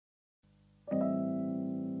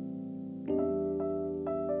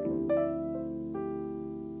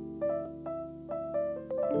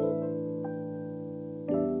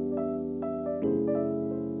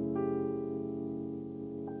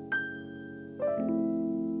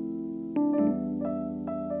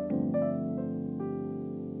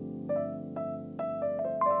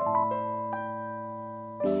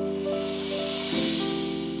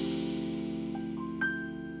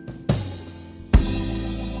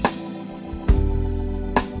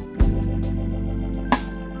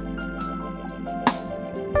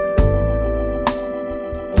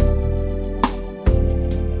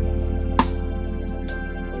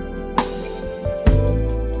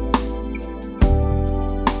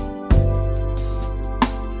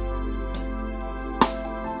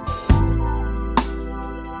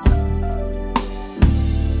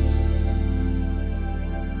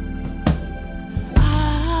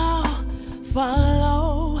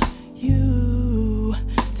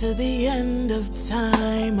to the end of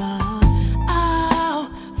time. I'll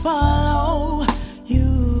follow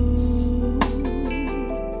you.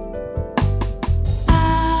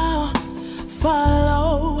 I'll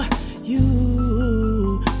follow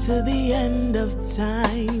you to the end of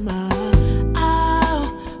time. I'll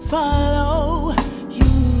follow you.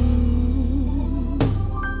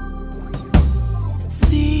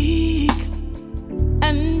 Seek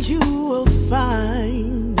and you will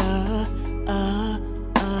find.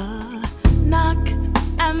 Knock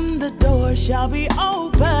and the door shall be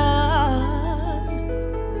open.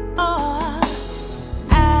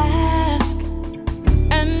 Ask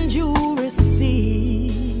and you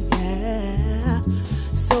receive. Yeah.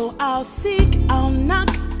 So I'll seek, I'll knock,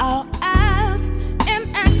 I'll ask in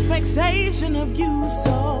expectation of you.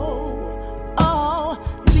 So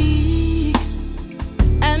seek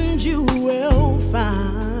and you will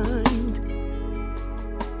find.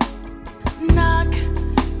 Knock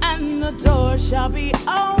and the door shall be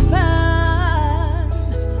open.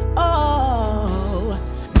 Oh,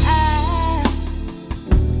 ask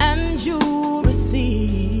and you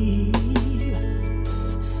receive.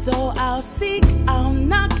 So I'll seek, I'll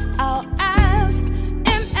knock, I'll ask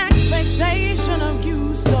in expectation of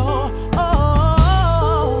you. So,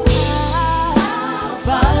 I'll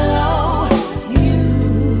follow you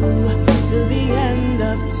to the end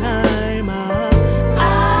of time. I'll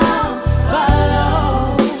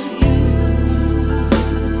follow you.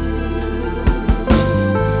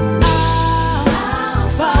 I'll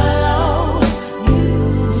follow you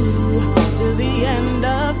to the end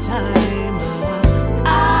of time.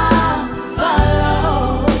 I'll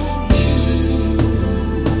follow you.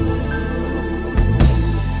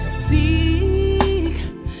 Seek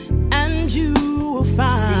and you will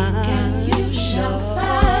find. Seek and you shall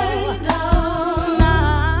find.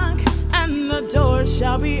 Knock and the door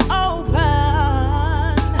shall be open.